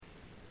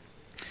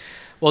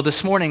Well,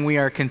 this morning we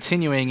are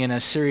continuing in a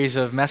series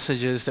of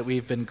messages that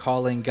we've been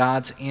calling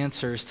God's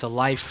Answers to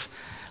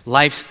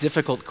Life's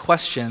Difficult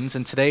Questions.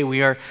 And today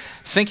we are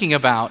thinking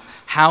about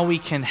how we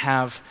can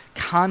have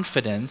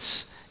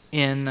confidence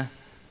in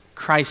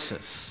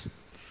crisis.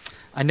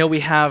 I know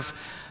we have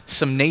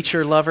some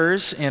nature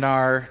lovers in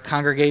our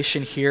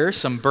congregation here,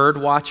 some bird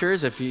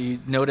watchers. If you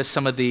notice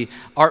some of the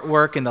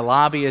artwork in the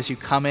lobby as you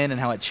come in and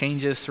how it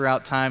changes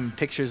throughout time,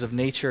 pictures of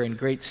nature and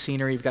great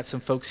scenery. You've got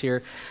some folks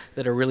here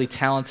that are really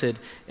talented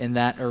in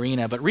that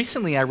arena. But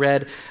recently I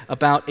read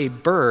about a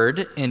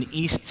bird in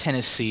East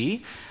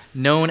Tennessee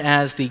known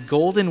as the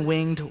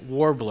golden-winged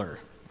warbler.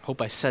 I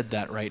hope I said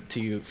that right to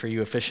you, for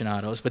you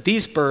aficionados. But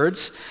these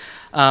birds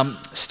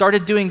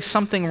started doing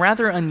something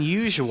rather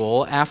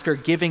unusual after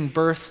giving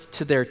birth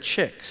to their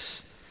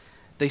chicks.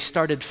 They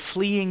started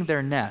fleeing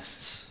their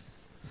nests.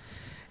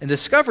 And the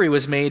discovery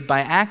was made by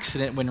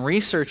accident when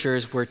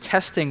researchers were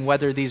testing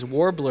whether these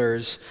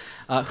warblers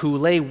who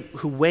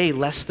weigh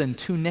less than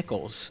 2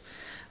 nickels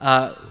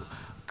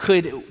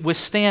could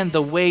withstand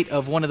the weight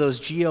of one of those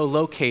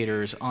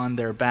geolocators on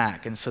their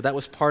back. And so that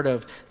was part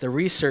of the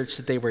research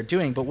that they were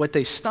doing. But what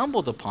they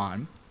stumbled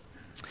upon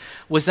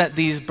was that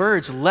these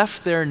birds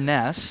left their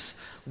nests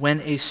when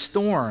a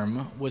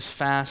storm was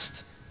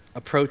fast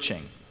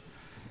approaching.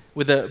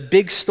 With a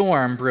big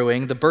storm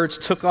brewing, the birds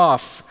took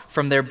off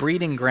from their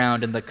breeding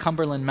ground in the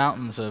Cumberland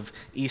Mountains of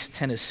East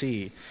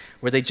Tennessee,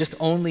 where they just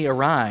only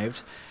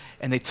arrived,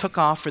 and they took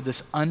off for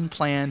this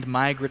unplanned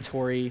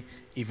migratory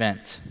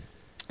event.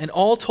 And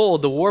all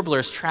told, the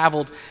warblers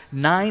traveled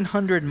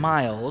 900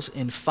 miles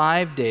in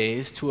 5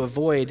 days to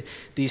avoid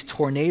these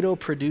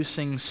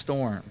tornado-producing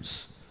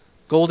storms.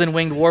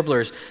 Golden-winged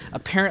warblers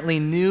apparently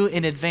knew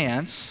in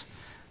advance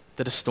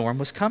that a storm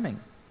was coming.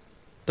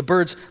 The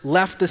birds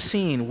left the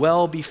scene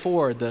well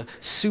before the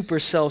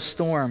supercell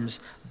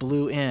storms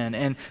blew in.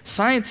 And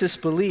scientists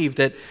believe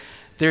that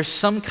there's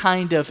some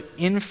kind of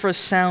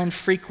infrasound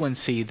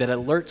frequency that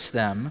alerts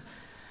them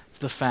to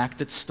the fact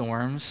that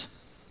storms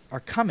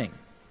are coming.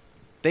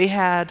 They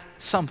have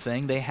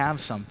something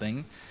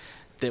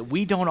that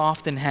we don't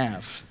often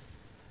have,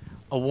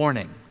 a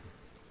warning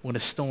when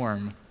a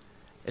storm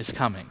is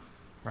coming.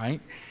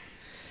 Right?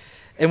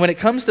 And when it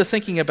comes to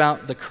thinking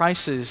about the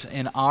crises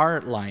in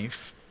our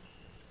life,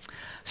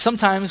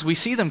 sometimes we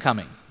see them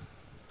coming.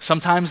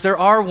 Sometimes there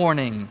are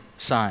warning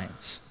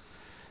signs.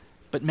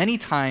 But many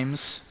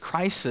times,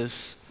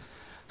 crisis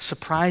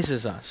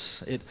surprises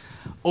us. It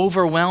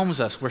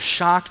overwhelms us. We're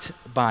shocked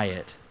by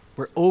it.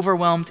 We're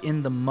overwhelmed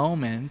in the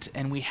moment,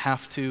 and we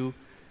have to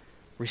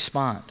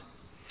respond.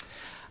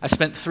 I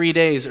spent 3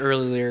 days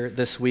earlier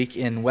this week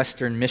in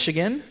Western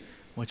Michigan,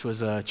 which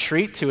was a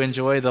treat to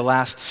enjoy the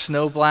last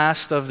snow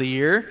blast of the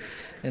year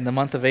in the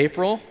month of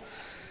April.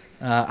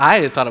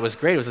 I thought it was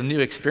great. It was a new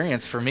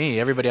experience for me.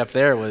 Everybody up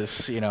there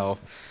was,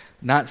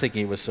 not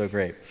thinking it was so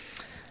great.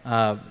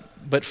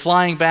 But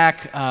flying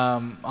back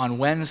on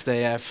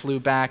Wednesday, I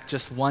flew back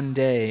just 1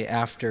 day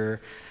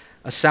after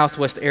a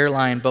Southwest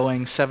Airlines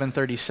Boeing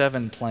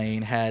 737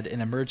 plane had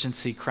an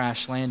emergency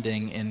crash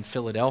landing in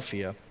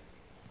Philadelphia.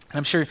 And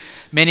I'm sure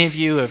many of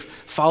you have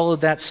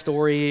followed that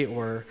story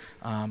or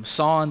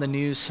saw on the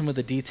news some of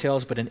the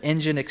details, but an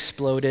engine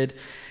exploded,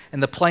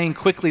 and the plane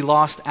quickly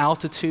lost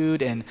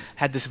altitude and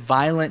had this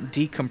violent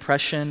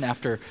decompression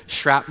after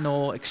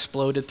shrapnel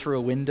exploded through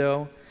a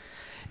window.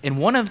 And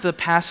one of the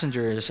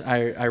passengers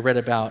I read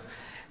about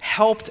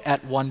helped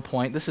at one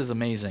point, this is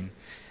amazing,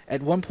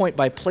 at one point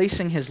by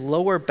placing his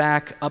lower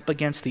back up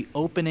against the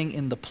opening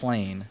in the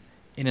plane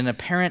in an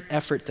apparent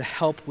effort to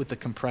help with the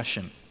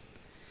compression.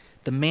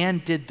 The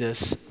man did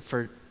this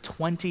for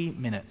 20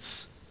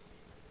 minutes.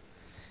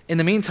 In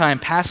the meantime,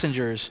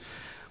 passengers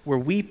were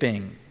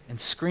weeping and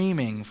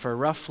screaming for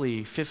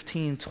roughly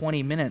 15,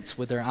 20 minutes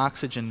with their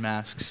oxygen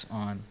masks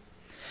on.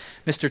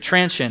 Mr.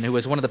 Tranchen, who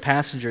was one of the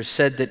passengers,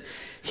 said that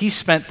he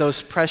spent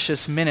those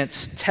precious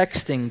minutes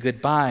texting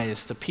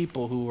goodbyes to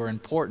people who were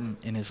important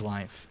in his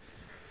life.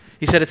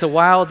 He said it's a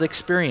wild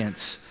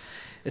experience.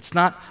 It's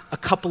not a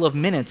couple of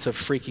minutes of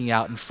freaking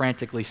out and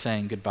frantically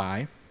saying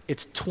goodbye.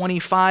 It's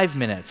 25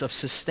 minutes of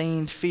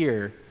sustained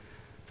fear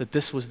that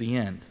this was the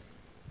end.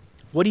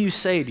 What do you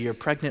say to your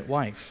pregnant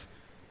wife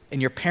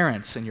and your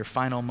parents in your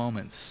final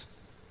moments?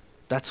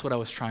 That's what I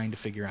was trying to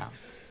figure out.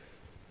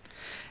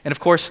 And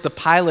of course, the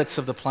pilots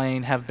of the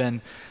plane have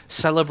been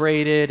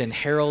celebrated and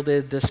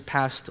heralded this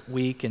past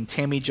week. And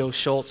Tammy Jo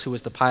Schultz, who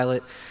was the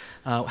pilot,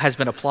 has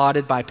been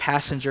applauded by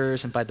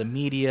passengers and by the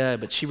media.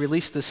 But she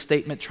released this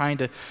statement trying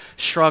to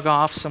shrug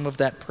off some of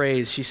that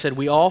praise. She said,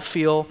 "We all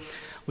feel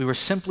we were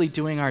simply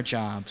doing our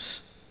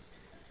jobs.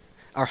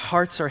 Our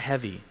hearts are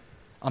heavy.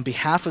 On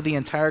behalf of the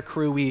entire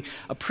crew, we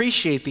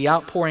appreciate the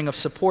outpouring of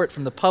support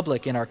from the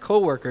public and our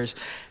coworkers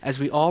as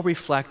we all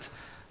reflect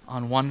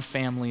on one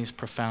family's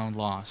profound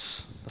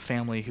loss, the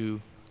family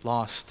who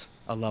lost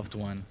a loved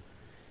one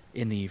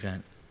in the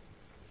event."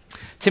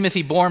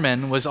 Timothy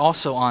Borman was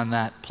also on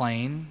that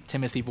plane.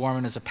 Timothy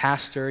Borman is a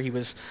pastor. He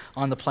was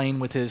on the plane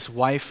with his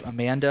wife,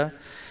 Amanda.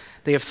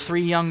 They have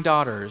 3 young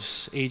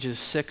daughters, ages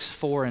 6,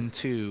 4, and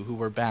 2, who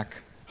were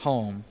back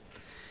home.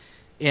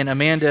 And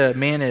Amanda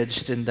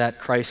managed in that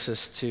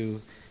crisis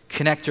to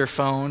connect her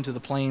phone to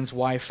the plane's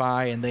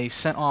Wi-Fi, and they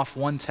sent off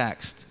one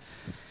text,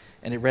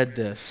 and it read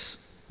this.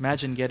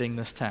 Imagine getting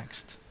this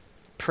text.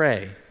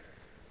 Pray.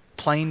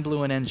 Plane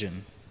blew an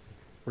engine.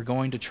 We're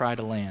going to try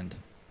to land.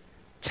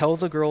 Tell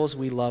the girls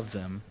we love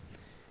them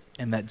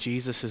and that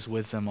Jesus is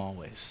with them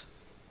always.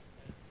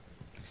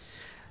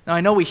 Now,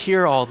 I know we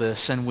hear all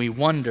this and we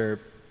wonder,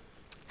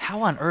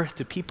 how on earth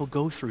do people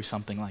go through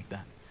something like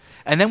that?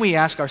 And then we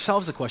ask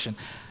ourselves the question,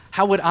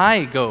 how would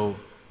I go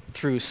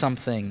through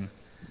something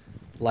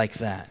like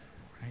that?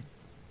 Right?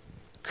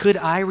 Could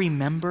I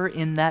remember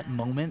in that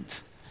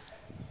moment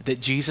that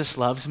Jesus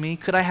loves me?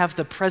 Could I have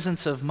the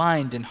presence of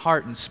mind and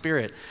heart and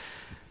spirit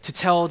to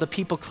tell the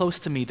people close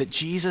to me that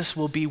Jesus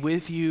will be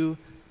with you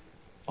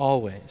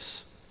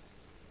always?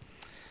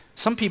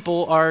 Some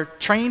people are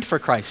trained for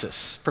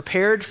crisis,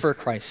 prepared for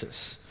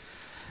crisis.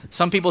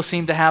 Some people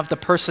seem to have the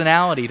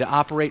personality to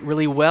operate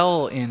really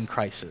well in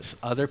crisis.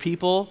 Other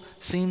people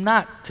seem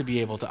not to be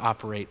able to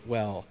operate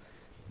well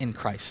in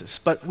crisis.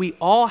 But we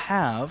all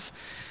have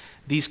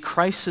these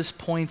crisis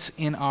points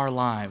in our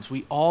lives.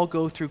 We all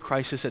go through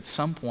crisis at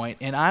some point,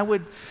 and I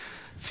would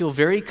feel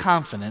very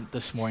confident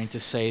this morning to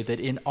say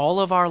that in all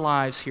of our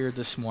lives here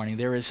this morning,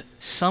 there is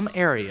some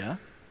area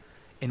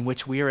in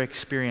which we are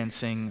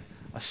experiencing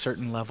a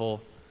certain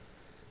level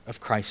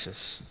of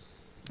crisis.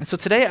 And so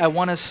today I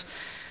want us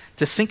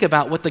to think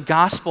about what the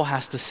gospel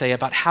has to say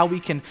about how we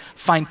can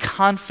find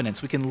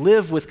confidence. We can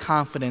live with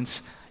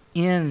confidence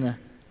in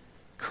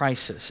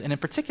crisis. And in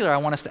particular, I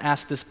want us to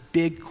ask this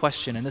big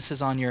question, and this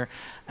is on your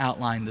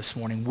outline this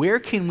morning. Where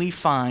can we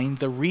find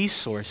the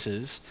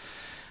resources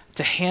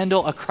to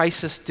handle a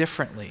crisis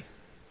differently?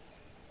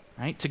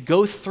 Right? To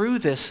go through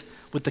this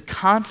with the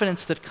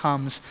confidence that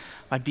comes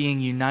by being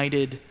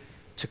united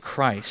to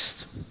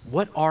Christ.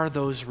 What are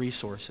those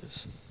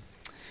resources?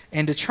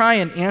 And to try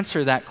and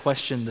answer that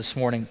question this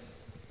morning,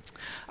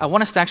 I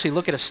want us to actually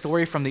look at a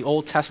story from the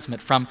Old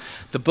Testament, from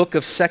the book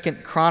of 2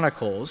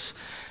 Chronicles,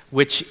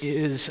 which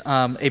is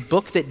a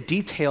book that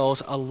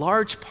details a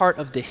large part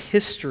of the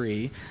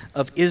history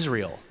of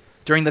Israel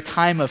during the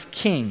time of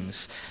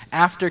kings,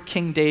 after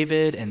King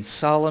David and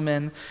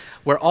Solomon,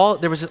 where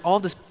there was all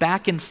this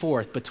back and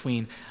forth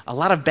between a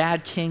lot of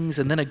bad kings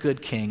and then a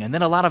good king, and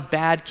then a lot of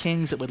bad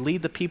kings that would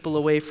lead the people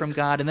away from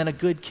God, and then a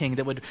good king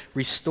that would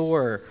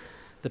restore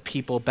the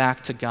people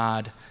back to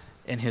God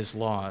and his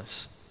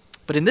laws.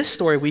 But in this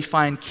story, we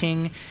find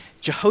King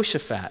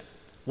Jehoshaphat,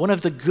 one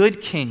of the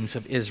good kings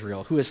of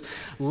Israel, who has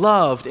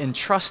loved and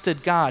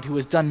trusted God, who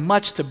has done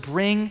much to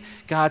bring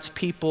God's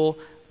people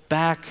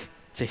back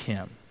to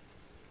him.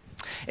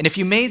 And if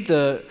you made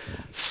the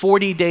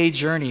 40-day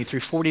journey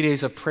through 40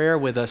 days of prayer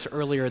with us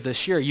earlier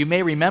this year, you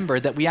may remember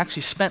that we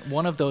actually spent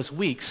one of those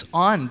weeks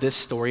on this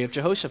story of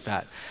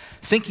Jehoshaphat,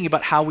 thinking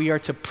about how we are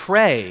to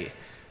pray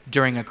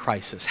during a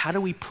crisis. How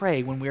do we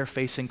pray when we are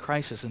facing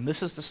crisis? And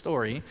this is the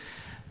story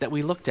that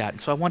we looked at.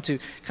 And so I want to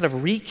kind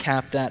of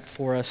recap that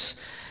for us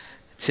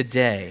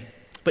today.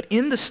 But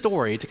in the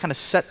story, to kind of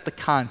set the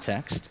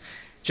context,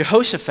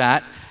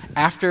 Jehoshaphat,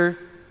 after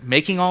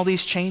making all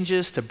these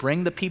changes to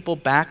bring the people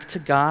back to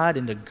God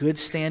into good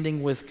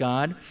standing with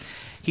God,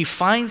 he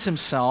finds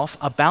himself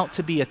about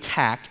to be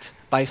attacked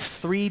by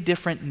 3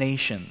 different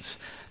nations.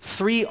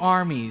 3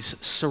 armies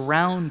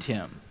surround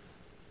him.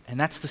 And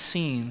that's the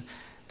scene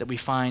that we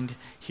find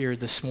here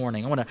this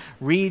morning. I want to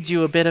read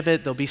you a bit of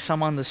it. There'll be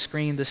some on the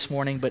screen this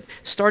morning, but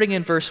starting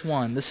in verse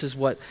 1, this is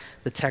what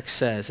the text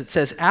says. It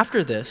says,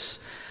 "After this,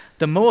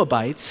 the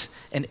Moabites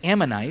and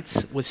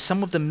Ammonites with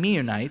some of the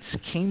Meunites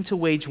came to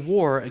wage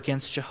war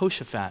against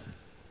Jehoshaphat.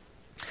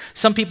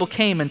 Some people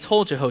came and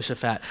told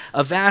Jehoshaphat,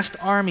 'A vast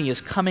army is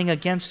coming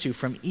against you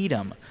from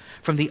Edom,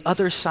 from the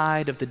other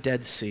side of the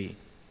Dead Sea.'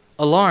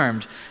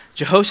 Alarmed,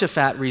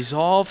 Jehoshaphat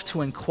resolved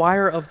to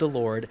inquire of the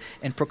Lord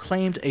and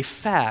proclaimed a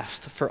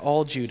fast for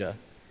all Judah.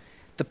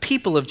 The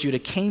people of Judah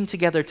came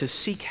together to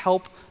seek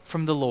help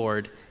from the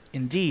Lord.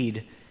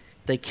 Indeed,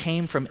 they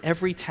came from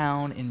every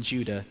town in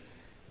Judah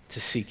to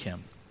seek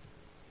him."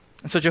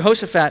 And so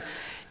Jehoshaphat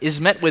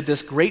is met with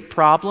this great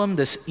problem,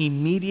 this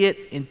immediate,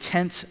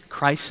 intense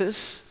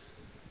crisis,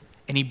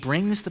 and he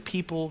brings the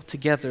people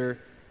together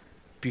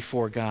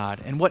before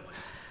God. And what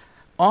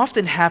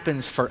often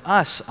happens for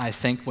us, I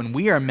think, when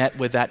we are met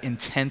with that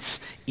intense,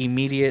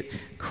 immediate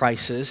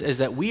crisis is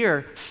that we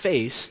are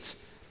faced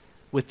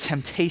with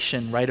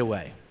temptation right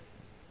away.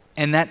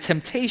 And that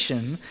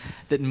temptation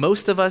that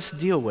most of us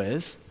deal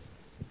with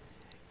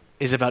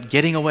is about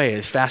getting away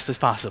as fast as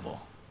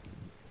possible,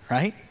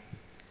 right?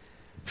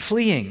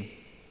 Fleeing.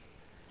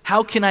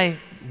 How can I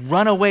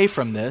run away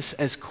from this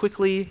as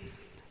quickly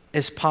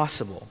as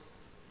possible?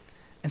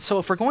 And so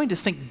if we're going to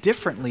think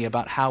differently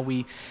about how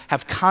we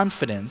have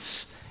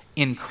confidence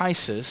in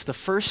crisis, the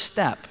first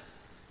step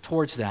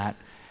towards that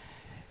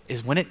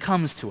is when it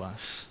comes to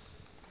us,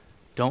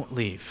 don't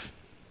leave.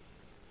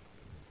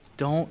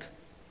 Don't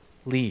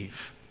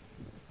leave.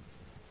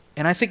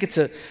 And I think it's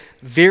a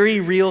very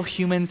real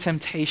human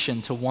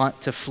temptation to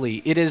want to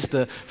flee. It is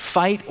the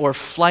fight or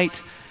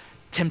flight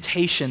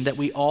temptation that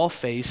we all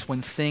face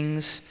when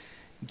things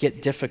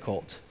get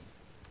difficult.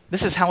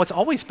 This is how it's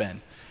always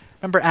been.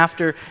 Remember,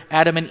 after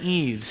Adam and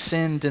Eve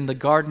sinned in the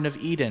Garden of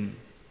Eden,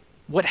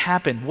 what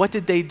happened? What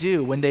did they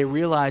do when they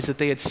realized that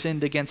they had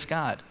sinned against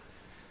God?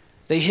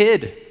 They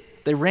hid.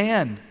 They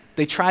ran.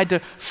 They tried to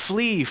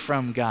flee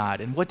from God.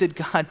 And what did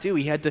God do?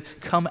 He had to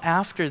come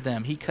after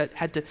them. He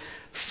had to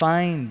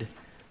find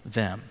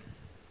them.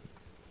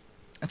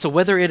 And so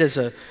whether it is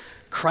a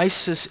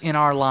crisis in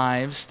our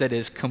lives that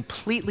is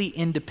completely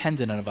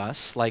independent of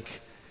us,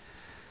 like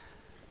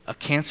a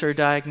cancer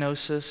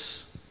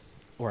diagnosis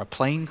or a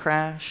plane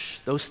crash,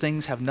 those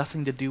things have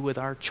nothing to do with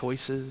our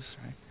choices,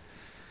 right?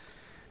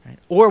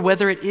 Or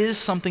whether it is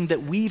something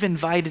that we've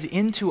invited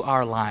into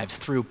our lives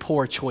through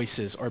poor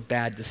choices or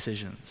bad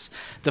decisions.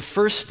 The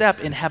first step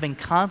in having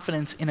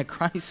confidence in a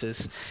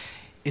crisis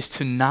is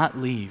to not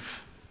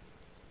leave,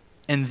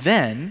 and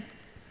then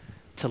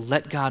to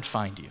let God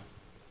find you.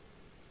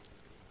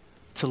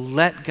 To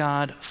let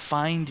God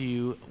find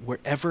you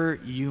wherever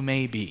you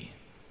may be.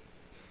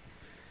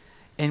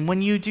 And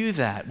when you do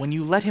that, when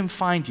you let him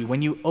find you,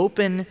 when you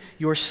open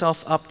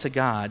yourself up to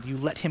God, you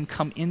let him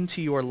come into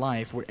your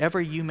life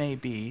wherever you may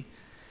be,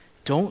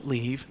 don't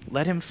leave,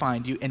 let him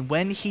find you. And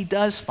when he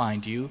does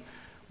find you,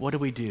 what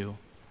do?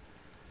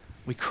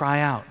 We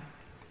cry out.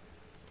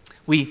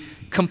 We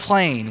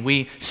complain,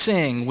 we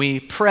sing,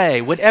 we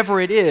pray, whatever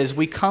it is,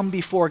 we come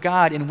before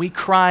God and we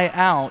cry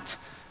out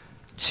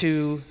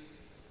to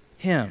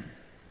him.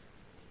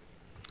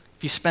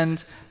 If you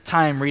spend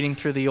time reading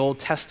through the Old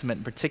Testament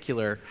in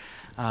particular,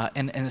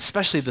 and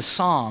especially the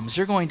Psalms,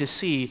 you're going to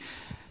see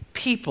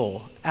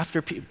people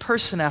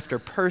person after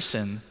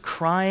person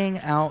crying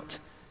out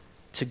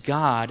to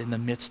God in the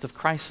midst of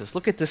crisis.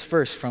 Look at this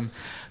verse from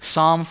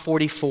Psalm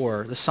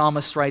 44. The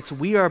psalmist writes,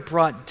 "We are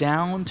brought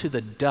down to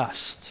the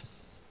dust.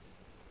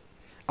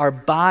 Our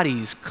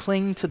bodies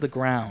cling to the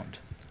ground.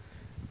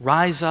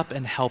 Rise up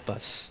and help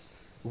us.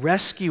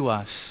 Rescue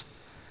us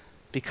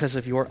because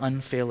of your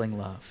unfailing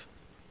love."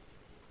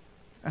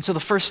 And so the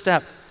first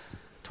step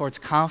towards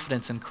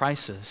confidence in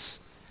crisis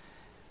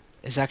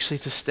is actually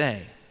to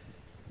stay,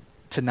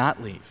 to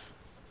not leave,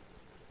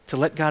 to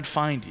let God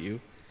find you,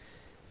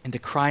 and to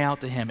cry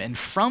out to him. And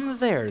from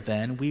there,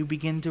 then, we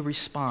begin to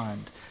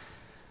respond.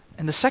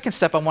 And the second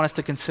step I want us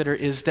to consider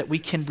is that we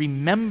can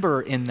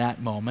remember in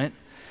that moment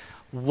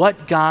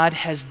what God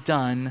has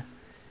done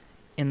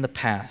in the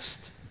past.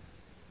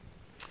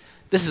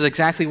 This is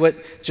exactly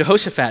what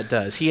Jehoshaphat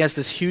does. He has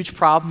this huge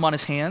problem on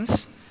his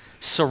hands,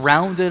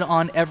 surrounded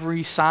on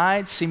every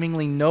side,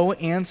 seemingly no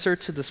answer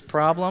to this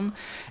problem.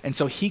 And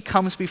so he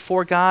comes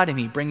before God and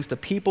he brings the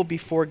people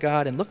before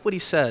God. And look what he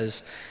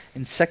says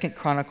in 2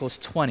 Chronicles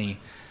 20,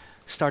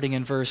 starting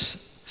in verse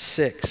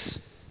 6.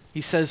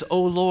 He says,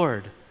 "O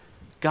Lord,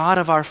 God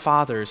of our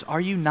fathers,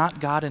 are you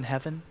not God in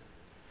heaven?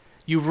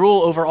 You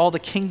rule over all the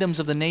kingdoms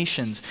of the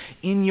nations.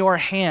 In your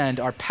hand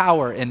are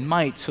power and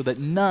might, so that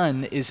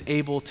none is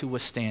able to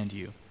withstand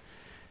you.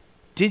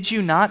 Did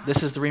you not,"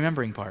 this is the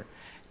remembering part,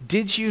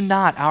 "did you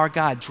not, our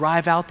God,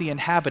 drive out the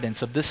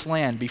inhabitants of this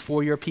land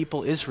before your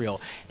people Israel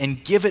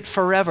and give it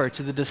forever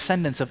to the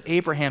descendants of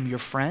Abraham, your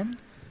friend?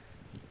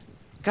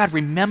 God,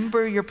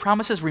 remember your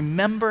promises.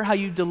 Remember how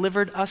you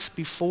delivered us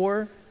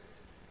before.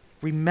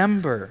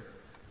 Remember."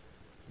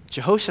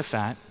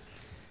 Jehoshaphat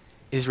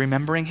is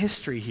remembering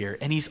history here,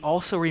 and he's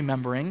also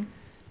remembering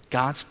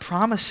God's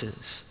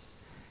promises.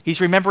 He's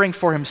remembering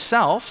for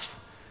himself,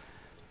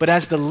 but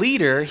as the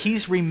leader,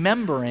 he's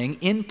remembering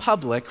in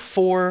public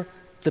for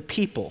the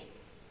people.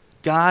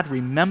 God,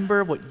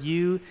 remember what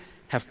you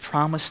have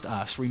promised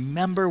us.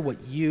 Remember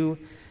what you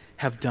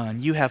have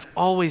done. You have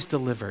always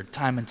delivered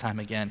time and time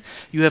again.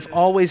 You have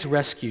always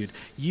rescued.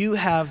 You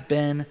have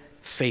been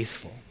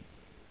faithful.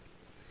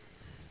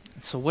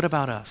 So what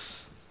about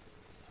us?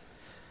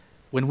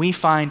 When we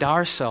find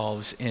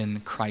ourselves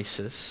in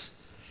crisis,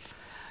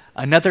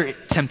 another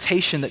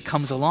temptation that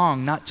comes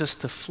along, not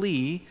just to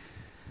flee,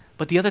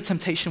 but the other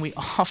temptation we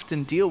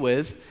often deal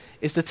with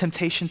is the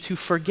temptation to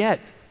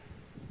forget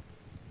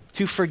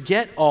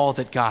all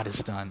that God has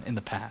done in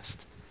the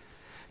past,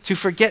 to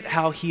forget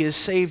how he has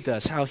saved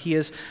us, how he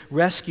has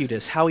rescued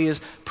us, how he has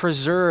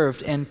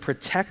preserved and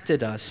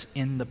protected us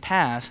in the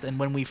past. And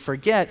when we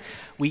forget,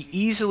 we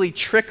easily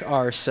trick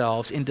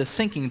ourselves into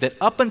thinking that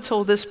up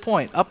until this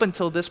point, up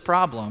until this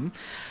problem,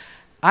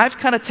 I've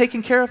kind of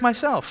taken care of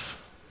myself,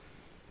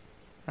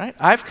 right?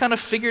 I've kind of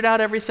figured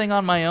out everything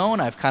on my own.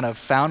 I've kind of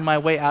found my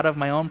way out of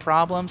my own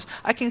problems.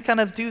 I can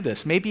kind of do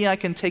this. Maybe I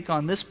can take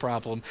on this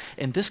problem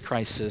and this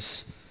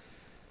crisis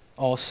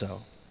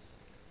also.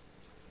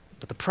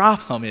 But the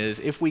problem is,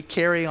 if we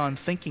carry on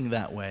thinking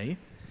that way,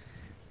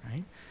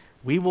 right,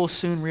 we will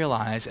soon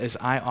realize, as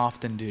I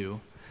often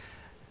do,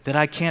 that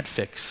I can't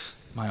fix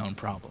my own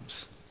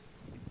problems,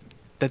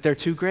 that they're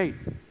too great,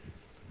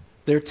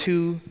 they're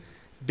too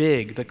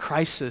big, the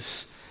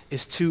crisis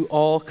is too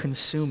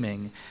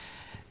all-consuming.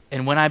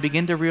 And when I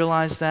begin to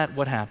realize that,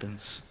 what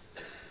happens?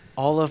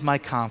 All of my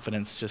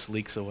confidence just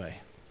leaks away.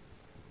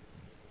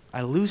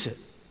 I lose it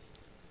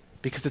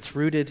because it's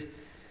rooted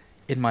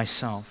in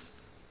myself.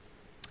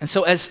 And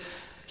so as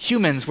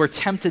humans, we're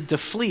tempted to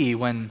flee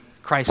when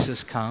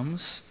crisis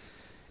comes,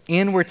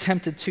 and we're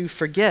tempted to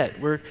forget.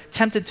 We're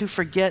tempted to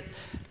forget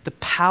the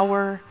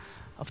power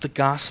of the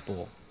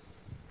gospel,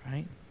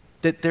 right?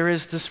 That there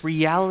is this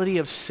reality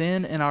of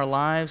sin in our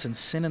lives and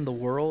sin in the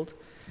world.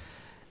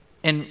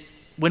 And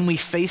when we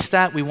face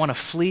that, we want to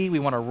flee, we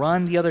want to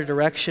run the other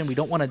direction, we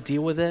don't want to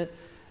deal with it.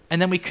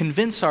 And then we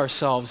convince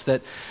ourselves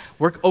that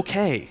we're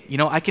okay.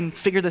 I can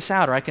figure this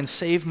out, or I can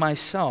save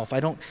myself. I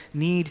don't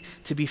need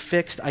to be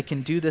fixed. I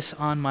can do this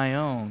on my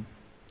own.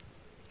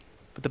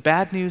 But the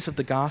bad news of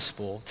the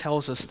gospel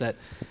tells us that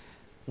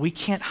we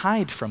can't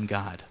hide from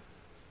God.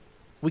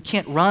 We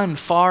can't run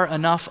far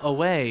enough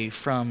away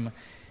from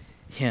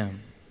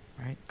Him.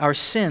 Right? Our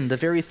sin, the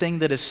very thing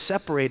that has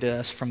separated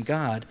us from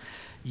God,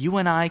 you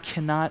and I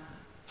cannot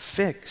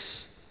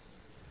fix.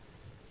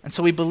 And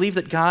so we believe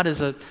that God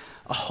is a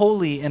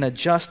holy and a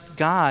just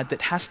God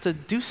that has to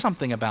do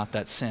something about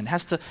that sin,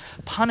 has to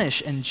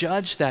punish and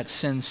judge that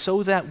sin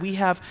so that we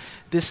have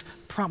this,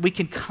 we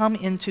can come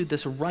into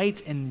this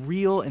right and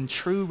real and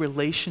true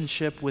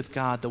relationship with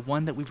God, the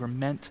one that we were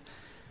meant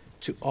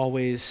to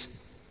always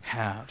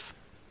have.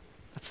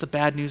 That's the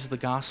bad news of the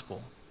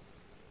gospel.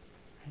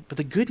 But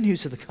the good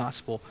news of the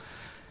gospel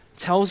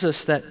tells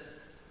us that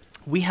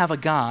we have a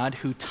God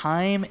who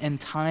time and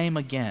time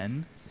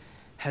again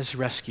has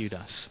rescued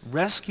us,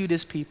 rescued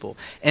His people,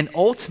 and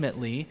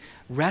ultimately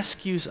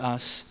rescues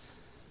us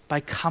by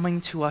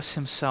coming to us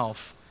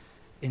Himself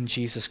in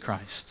Jesus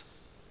Christ.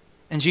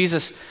 And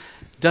Jesus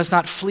does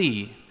not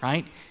flee,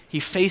 right? He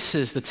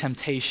faces the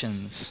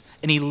temptations,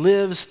 and He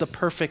lives the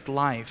perfect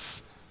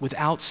life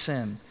without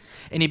sin,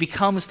 and He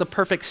becomes the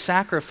perfect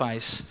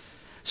sacrifice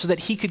so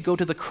that He could go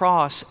to the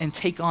cross and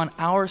take on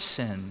our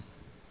sin,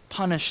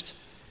 punished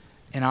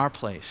in our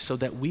place, so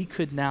that we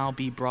could now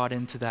be brought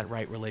into that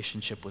right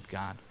relationship with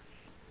God.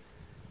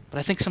 But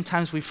I think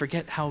sometimes we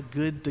forget how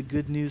good the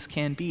good news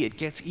can be. It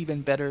gets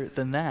even better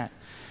than that.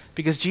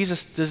 Because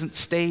Jesus doesn't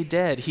stay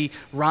dead. He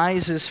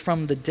rises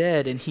from the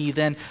dead, and He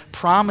then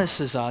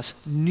promises us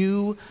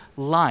new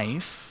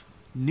life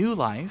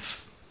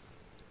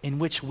in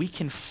which we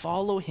can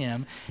follow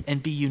Him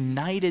and be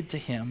united to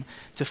Him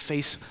to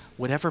face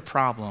whatever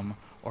problem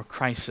or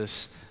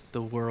crisis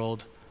the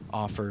world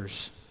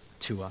offers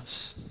to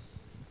us.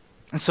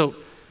 And so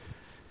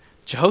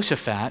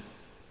Jehoshaphat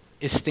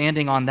is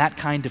standing on that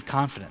kind of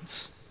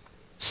confidence,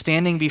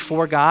 standing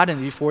before God and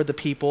before the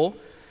people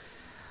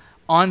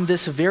on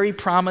this very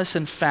promise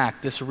and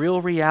fact, this real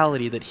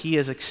reality that he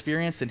has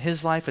experienced in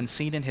his life and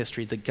seen in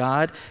history, that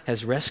God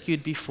has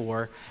rescued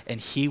before and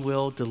He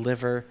will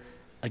deliver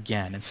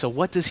again. And so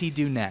what does he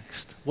do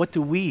next? What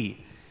do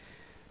we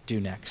do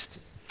next?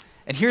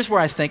 And here's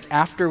where I think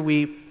after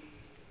we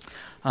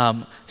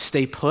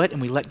stay put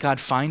and we let God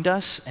find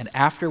us, and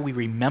after we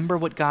remember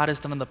what God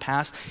has done in the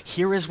past,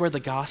 here is where the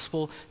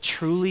gospel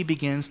truly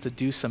begins to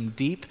do some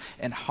deep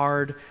and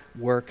hard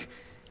work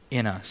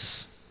in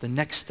us. The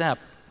next step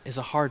is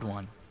a hard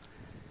one: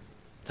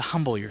 to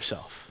humble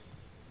yourself.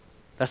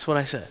 That's what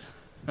I said.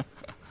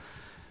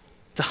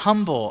 To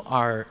humble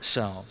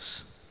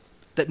ourselves.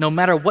 That no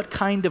matter what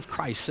kind of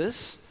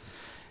crisis,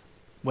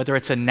 whether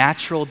it's a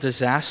natural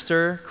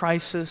disaster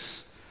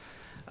crisis,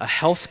 a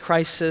health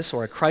crisis,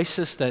 or a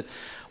crisis that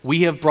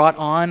we have brought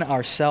on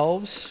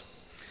ourselves,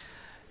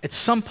 at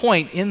some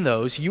point in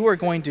those, you are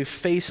going to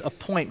face a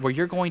point where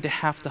you're going to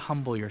have to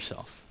humble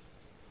yourself.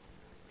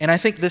 And I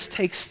think this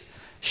takes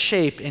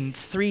shape in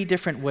 3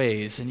 different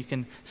ways, and you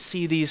can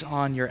see these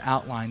on your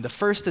outline. The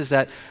first is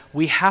that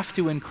we have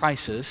to, in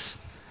crisis,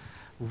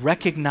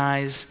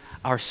 recognize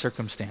our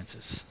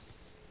circumstances.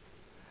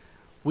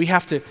 We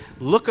have to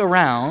look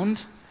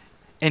around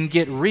and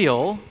get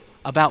real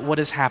about what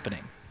is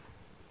happening.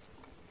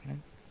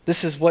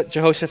 This is what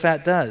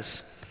Jehoshaphat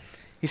does.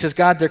 He says,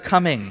 God, they're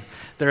coming.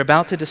 They're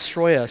about to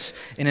destroy us.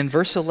 And in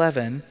verse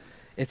 11,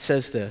 it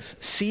says this: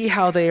 see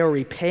how they are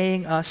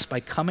repaying us by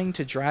coming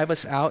to drive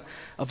us out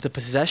of the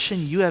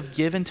possession you have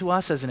given to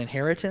us as an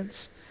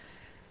inheritance.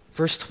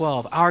 Verse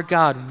 12, our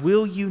God,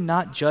 will you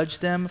not judge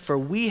them? For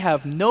we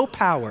have no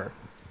power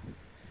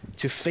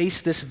to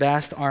face this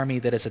vast army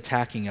that is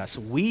attacking us.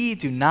 We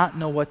do not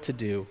know what to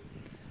do,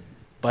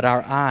 but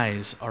our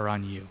eyes are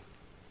on you.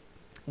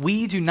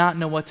 We do not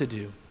know what to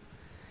do,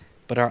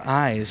 but our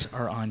eyes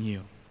are on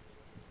you.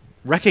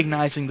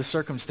 Recognizing the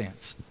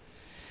circumstance.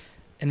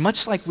 And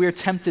much like we're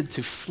tempted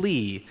to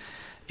flee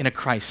in a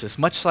crisis,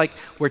 much like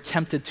we're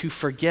tempted to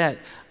forget,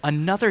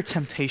 another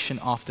temptation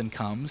often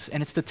comes,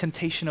 and it's the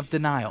temptation of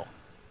denial,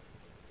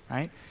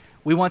 right?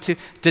 We want to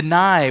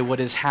deny what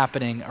is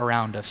happening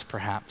around us,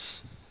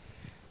 perhaps.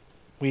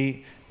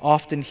 We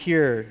often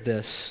hear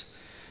this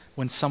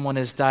when someone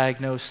is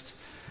diagnosed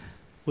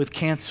with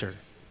cancer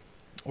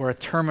or a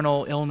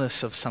terminal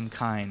illness of some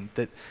kind,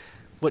 that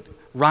what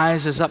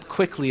rises up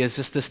quickly is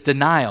just this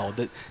denial,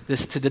 that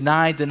this to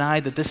deny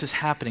that this is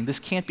happening. This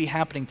can't be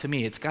happening to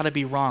me. It's got to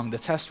be wrong. The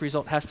test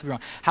result has to be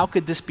wrong. How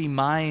could this be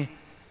my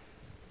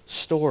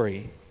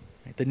story?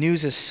 The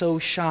news is so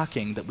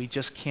shocking that we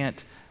just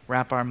can't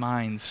wrap our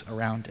minds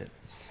around it.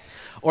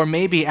 Or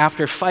maybe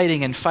after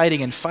fighting and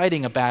fighting and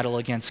fighting a battle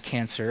against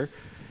cancer,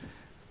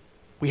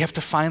 we have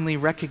to finally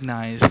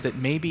recognize that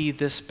maybe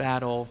this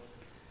battle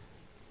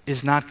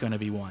is not going to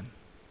be won.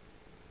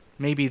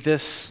 Maybe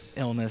this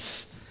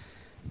illness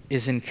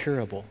is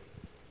incurable.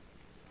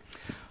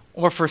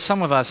 Or for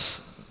some of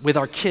us, with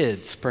our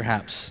kids,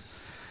 perhaps,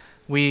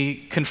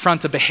 we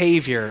confront a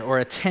behavior or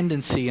a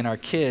tendency in our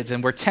kids,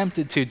 and we're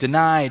tempted to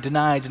deny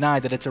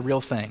that it's a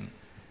real thing,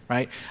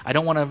 right? I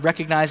don't want to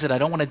recognize it. I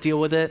don't want to deal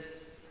with it,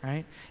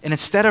 right? And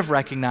instead of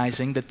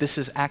recognizing that this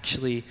is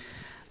actually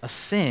a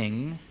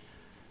thing,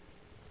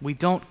 we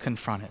don't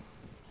confront it.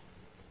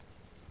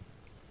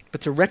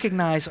 But to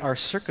recognize our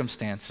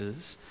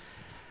circumstances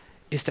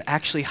is to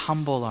actually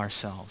humble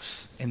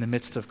ourselves in the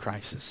midst of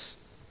crisis.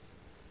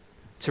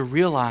 To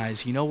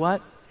realize, you know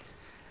what?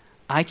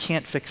 I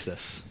can't fix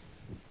this.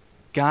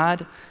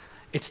 God,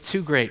 it's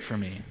too great for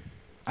me.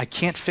 I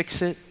can't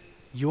fix it.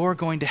 You're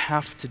going to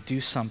have to do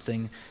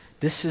something.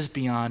 This is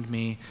beyond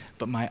me,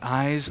 but my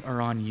eyes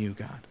are on you,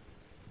 God.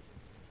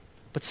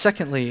 But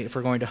secondly, if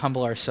we're going to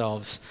humble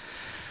ourselves,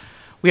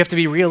 we have to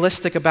be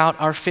realistic about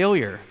our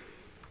failure.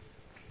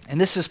 And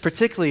this is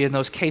particularly in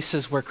those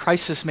cases where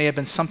crisis may have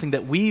been something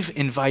that we've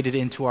invited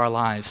into our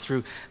lives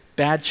through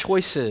bad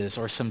choices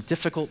or some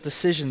difficult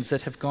decisions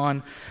that have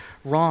gone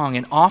wrong.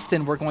 And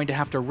often we're going to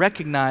have to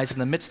recognize in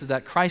the midst of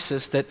that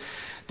crisis that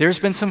there's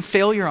been some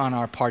failure on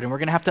our part, and we're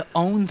going to have to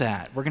own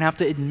that. We're going to have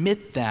to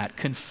admit that,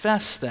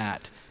 confess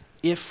that,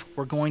 if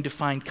we're going to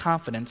find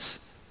confidence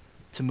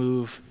to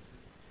move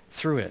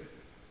through it.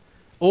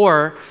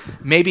 Or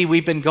maybe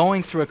we've been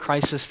going through a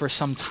crisis for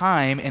some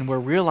time and we're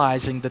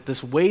realizing that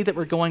this way that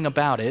we're going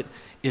about it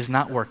is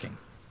not working.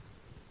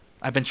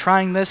 I've been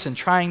trying this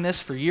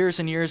for years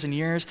and years and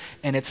years,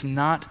 and it's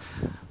not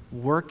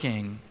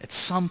working. At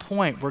some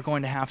point, we're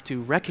going to have to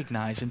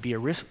recognize and be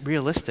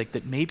realistic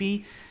that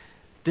maybe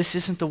this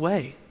isn't the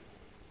way.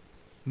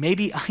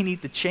 Maybe I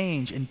need to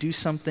change and do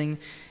something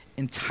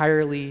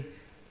entirely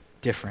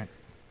different.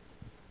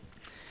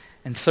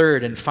 And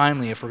third and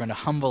finally, if we're going to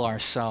humble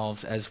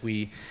ourselves as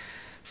we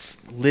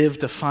live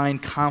to find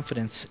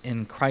confidence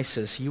in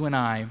crisis, you and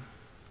I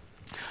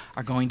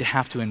are going to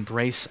have to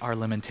embrace our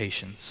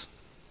limitations.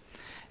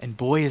 And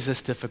boy, is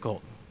this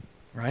difficult,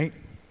 right?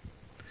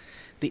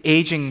 The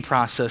aging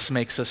process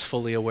makes us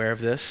fully aware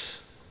of this,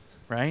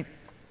 right?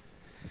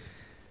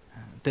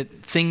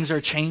 That things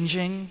are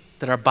changing,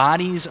 that our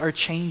bodies are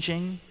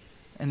changing,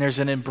 and there's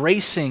an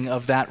embracing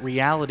of that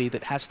reality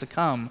that has to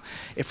come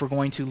if we're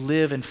going to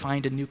live and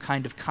find a new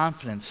kind of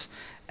confidence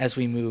as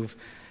we move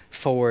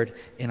forward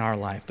in our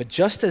life. But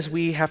just as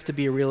we have to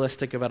be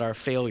realistic about our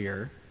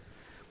failure,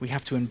 we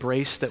have to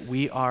embrace that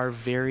we are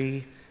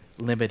very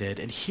limited.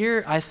 And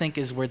here, I think,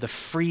 is where the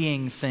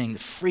freedom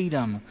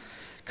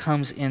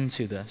comes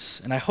into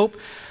this. And I hope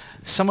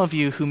some of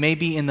you who may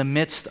be in the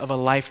midst of a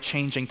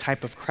life-changing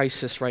type of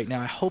crisis right now,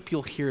 I hope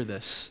you'll hear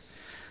this.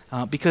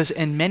 Because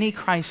in many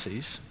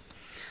crises,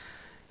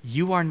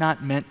 you are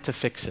not meant to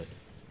fix it.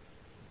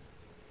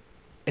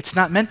 It's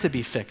not meant to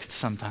be fixed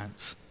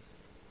sometimes.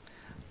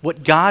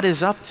 What God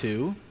is up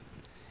to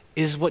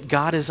is what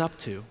God is up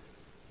to.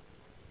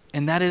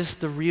 And that is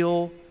the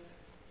real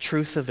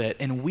truth of it.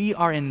 And we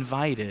are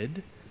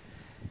invited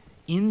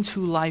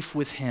into life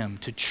with Him,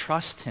 to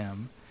trust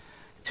Him,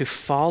 to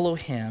follow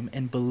Him,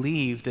 and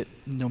believe that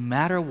no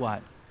matter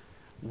what,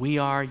 we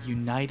are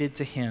united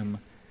to Him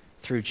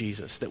through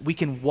Jesus. That we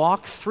can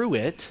walk through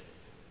it,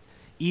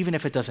 even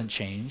if it doesn't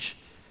change,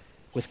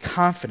 with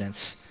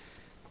confidence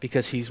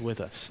because He's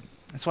with us.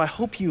 And so I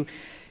hope you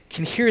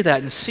can hear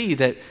that and see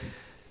that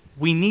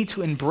we need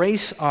to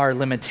embrace our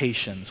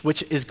limitations,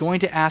 which is going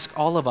to ask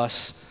all of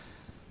us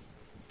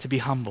to be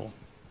humble,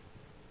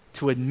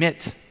 to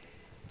admit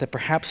that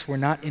perhaps we're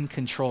not in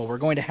control. We're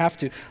going to have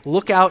to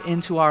look out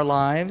into our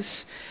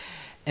lives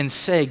and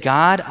say,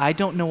 God, I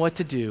don't know what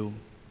to do,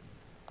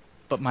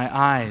 but my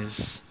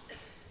eyes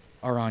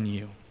are on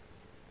you.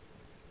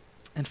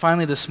 And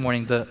finally this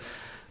morning, the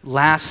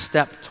last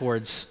step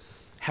towards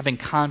having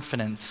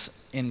confidence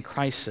in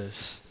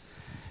crisis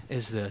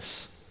is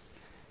this: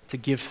 to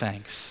give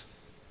thanks.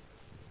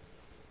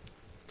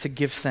 To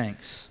give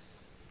thanks.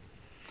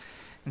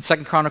 In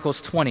 2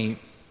 Chronicles 20,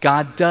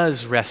 God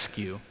does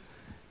rescue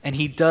and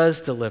He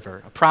does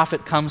deliver. A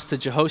prophet comes to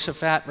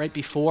Jehoshaphat right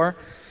before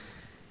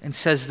and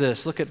says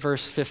this. Look at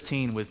verse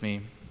 15 with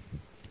me.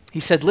 He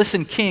said,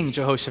 "Listen, King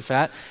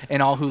Jehoshaphat,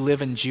 and all who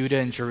live in Judah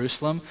and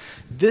Jerusalem,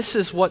 this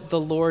is what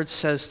the Lord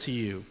says to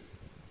you.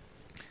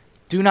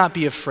 Do not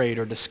be afraid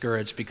or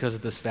discouraged because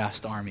of this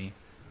vast army,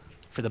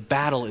 for the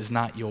battle is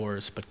not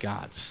yours, but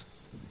God's.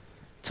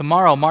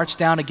 Tomorrow march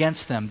down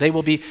against them. They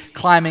will be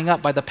climbing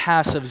up by the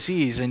pass of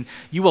Ziz, and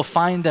you will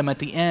find them at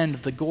the end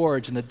of the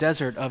gorge in the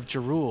desert of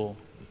Jeruel.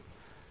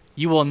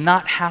 You will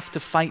not have to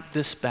fight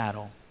this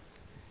battle.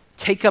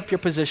 Take up your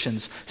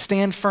positions,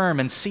 stand firm,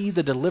 and see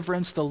the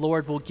deliverance the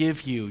Lord will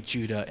give you,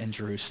 Judah and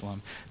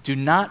Jerusalem. Do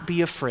not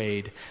be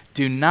afraid.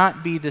 Do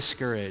not be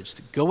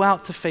discouraged. Go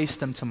out to face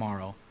them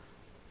tomorrow,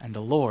 and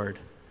the Lord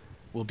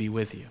will be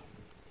with you."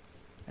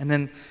 And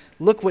then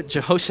look what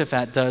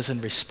Jehoshaphat does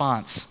in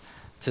response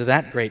to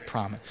that great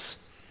promise.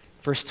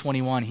 Verse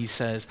 21, he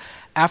says,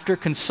 after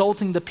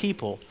consulting the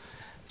people,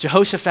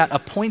 Jehoshaphat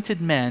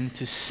appointed men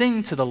to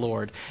sing to the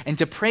Lord and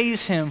to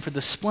praise him for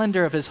the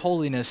splendor of his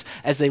holiness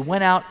as they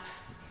went out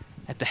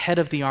at the head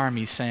of the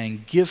army,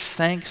 saying, give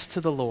thanks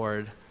to the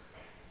Lord,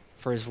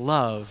 for his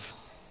love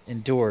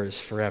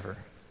endures forever.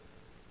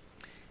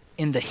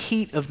 In the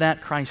heat of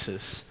that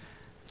crisis,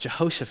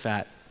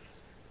 Jehoshaphat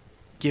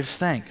gives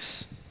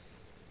thanks.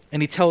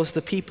 And he tells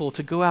the people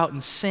to go out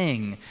and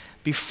sing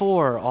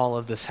before all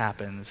of this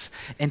happens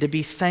and to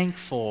be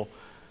thankful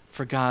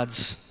for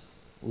God's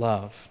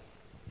love.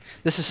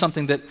 This is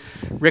something that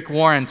Rick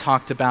Warren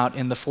talked about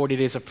in the 40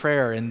 Days of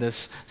Prayer in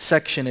this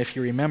section, if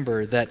you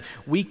remember, that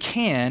we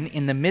can,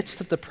 in the midst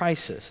of the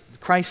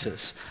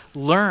crisis,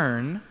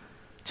 learn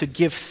to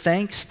give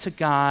thanks to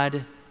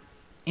God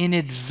in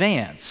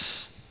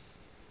advance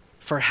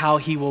for how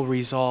he will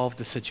resolve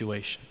the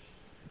situation.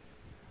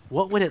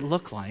 What would it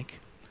look like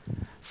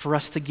for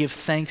us to give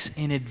thanks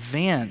in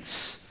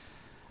advance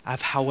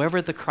of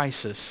however the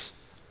crisis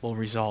will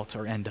result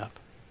or end up?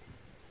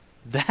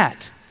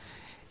 That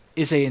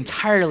is an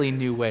entirely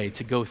new way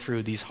to go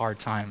through these hard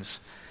times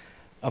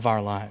of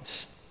our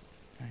lives.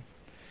 Right?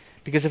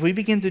 Because if we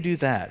begin to do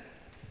that,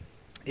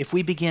 if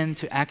we begin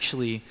to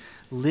actually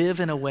live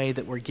in a way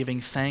that we're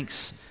giving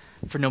thanks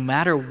for no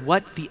matter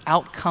what the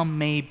outcome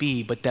may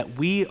be, but that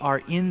we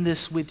are in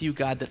this with you,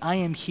 God, that I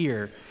am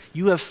here,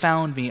 you have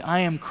found me, I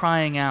am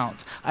crying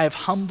out, I have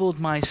humbled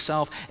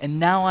myself, and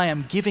now I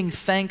am giving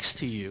thanks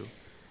to you.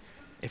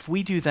 If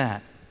we do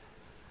that,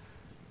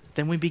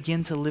 then we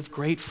begin to live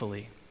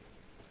gratefully.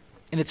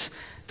 And it's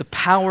the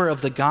power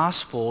of the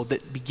gospel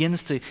that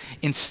begins to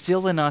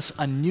instill in us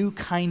a new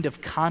kind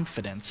of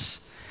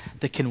confidence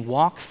that can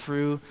walk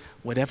through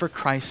whatever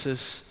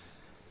crisis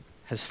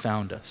has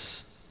found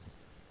us.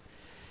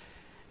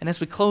 And as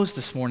we close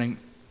this morning,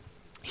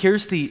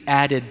 here's the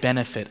added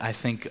benefit, I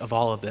think, of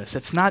all of this.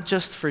 It's not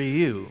just for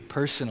you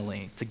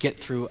personally to get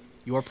through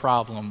your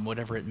problem,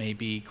 whatever it may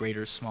be, great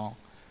or small.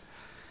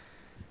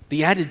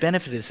 The added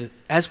benefit is that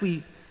as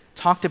we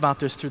talked about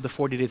this through the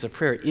 40 Days of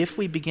Prayer, if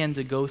we begin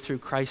to go through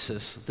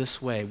crisis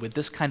this way, with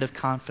this kind of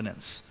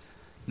confidence,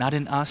 not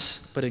in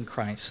us, but in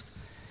Christ,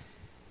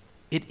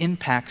 it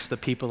impacts the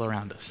people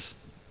around us.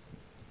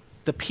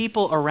 The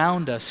people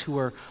around us who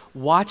are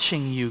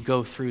watching you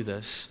go through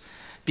this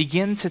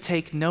begin to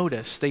take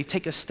notice. They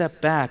take a step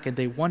back and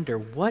they wonder,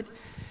 what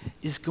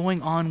is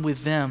going on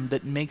with them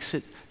that makes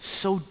it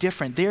so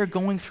different? They are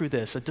going through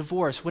this, a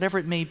divorce, whatever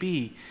it may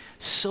be,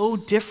 so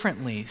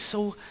differently,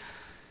 so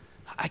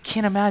I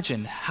can't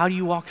imagine. How do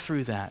you walk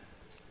through that?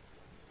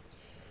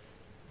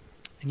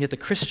 And yet the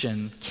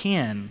Christian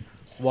can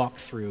walk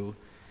through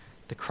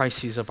the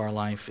crises of our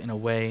life in a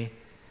way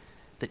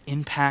that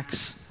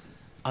impacts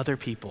other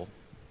people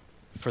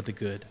for the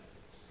good.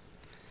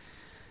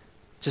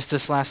 Just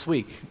this last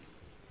week,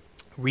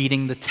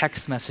 reading the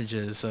text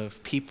messages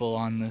of people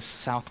on the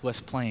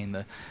Southwest Plain,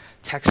 the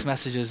text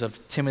messages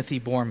of Timothy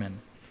Borman.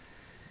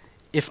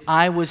 If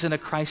I was in a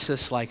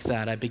crisis like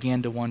that, I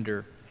began to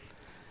wonder,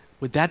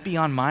 would that be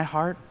on my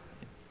heart?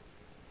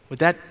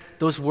 Would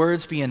those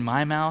words be in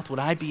my mouth? Would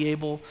I be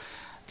able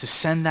to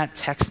send that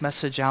text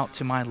message out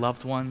to my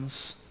loved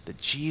ones that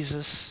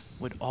Jesus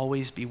would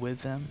always be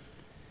with them?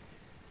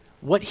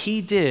 What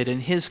he did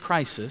in his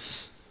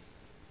crisis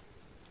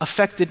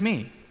affected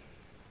me,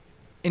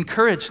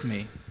 encouraged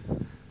me,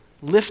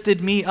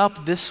 lifted me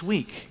up this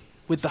week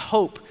with the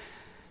hope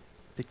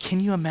that, can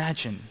you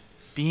imagine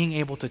being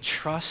able to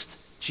trust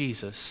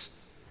Jesus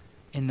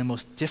in the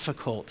most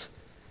difficult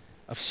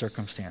of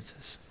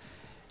circumstances?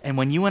 And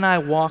when you and I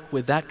walk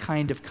with that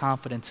kind of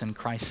confidence in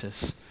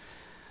crisis,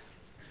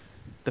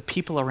 the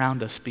people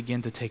around us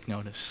begin to take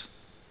notice.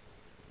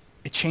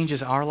 It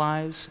changes our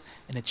lives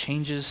and it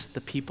changes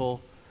the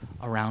people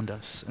around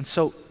us. And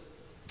so,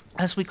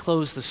 as we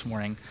close this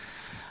morning,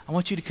 I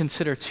want you to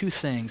consider two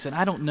things. And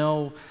I don't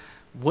know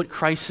what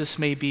crisis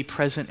may be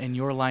present in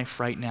your life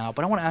right now,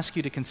 but I want to ask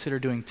you to consider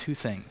doing two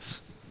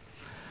things.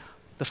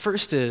 The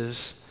first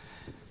is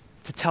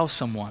to tell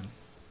someone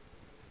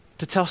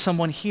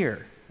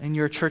here in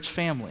your church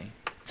family,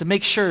 to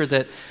make sure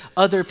that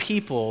other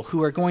people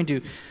who are going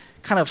to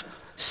kind of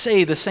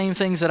say the same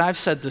things that I've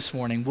said this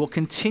morning will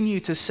continue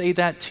to say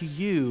that to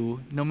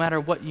you no matter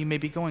what you may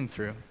be going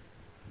through.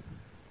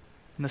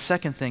 And the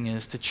second thing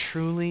is to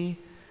truly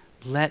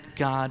let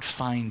God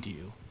find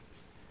you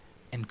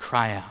and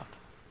cry out.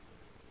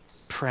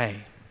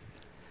 Pray.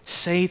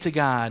 Say to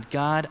God,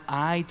 God,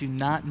 I do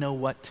not know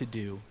what to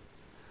do,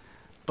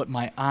 but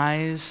my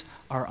eyes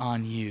are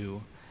on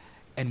you.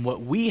 And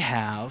what we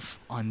have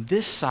on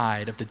this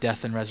side of the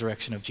death and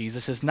resurrection of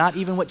Jesus is not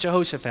even what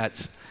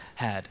Jehoshaphat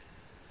had,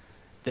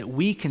 that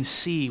we can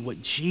see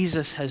what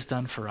Jesus has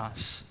done for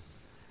us.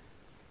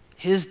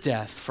 His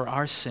death for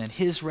our sin,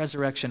 his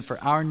resurrection for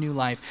our new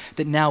life,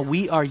 that now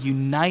we are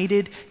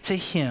united to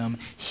him.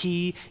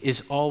 He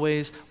is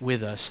always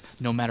with us,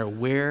 no matter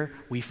where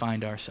we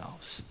find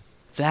ourselves.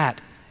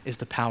 That is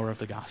the power of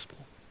the gospel.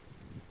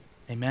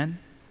 Amen?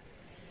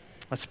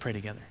 Let's pray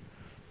together.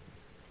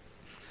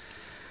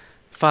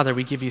 Father,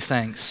 we give you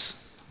thanks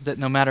that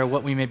no matter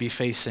what we may be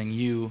facing,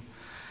 you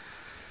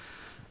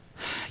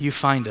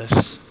find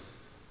us.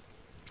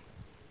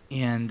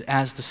 And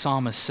as the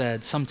psalmist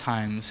said,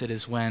 sometimes it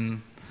is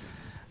when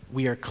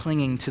we are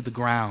clinging to the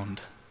ground.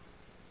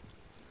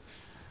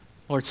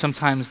 Lord,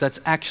 sometimes that's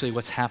actually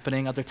what's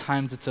happening. Other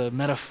times it's a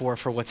metaphor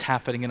for what's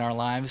happening in our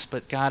lives.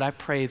 But God, I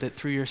pray that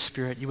through your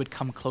Spirit you would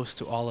come close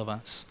to all of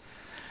us.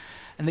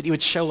 And that you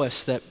would show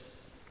us that,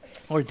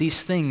 Lord,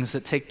 these things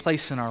that take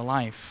place in our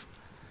life,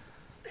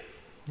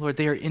 Lord,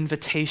 they are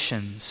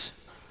invitations.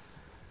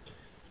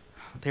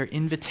 They're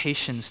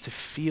invitations to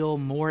feel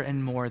more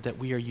and more that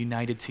we are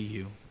united to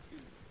you.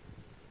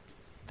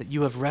 That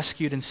you have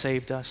rescued and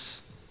saved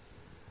us.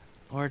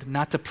 Lord,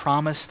 not to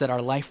promise that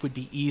our life would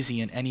be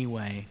easy in any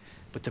way,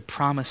 but to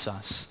promise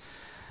us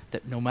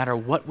that no matter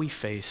what we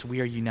face, we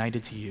are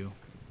united to you.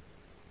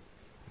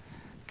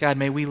 God,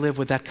 may we live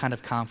with that kind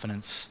of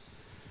confidence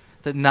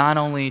that not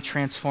only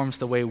transforms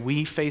the way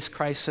we face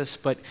crisis,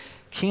 but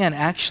can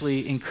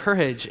actually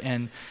encourage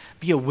and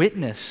be a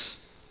witness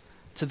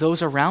to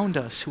those around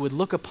us who would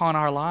look upon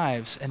our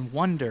lives and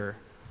wonder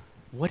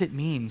what it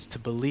means to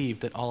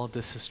believe that all of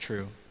this is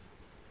true.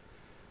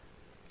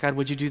 God,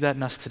 would you do that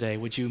in us today?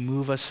 Would you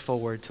move us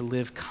forward to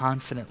live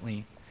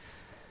confidently,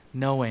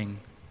 knowing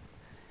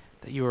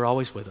that you are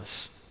always with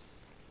us?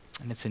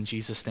 And it's in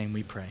Jesus' name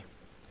we pray.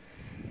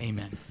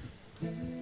 Amen.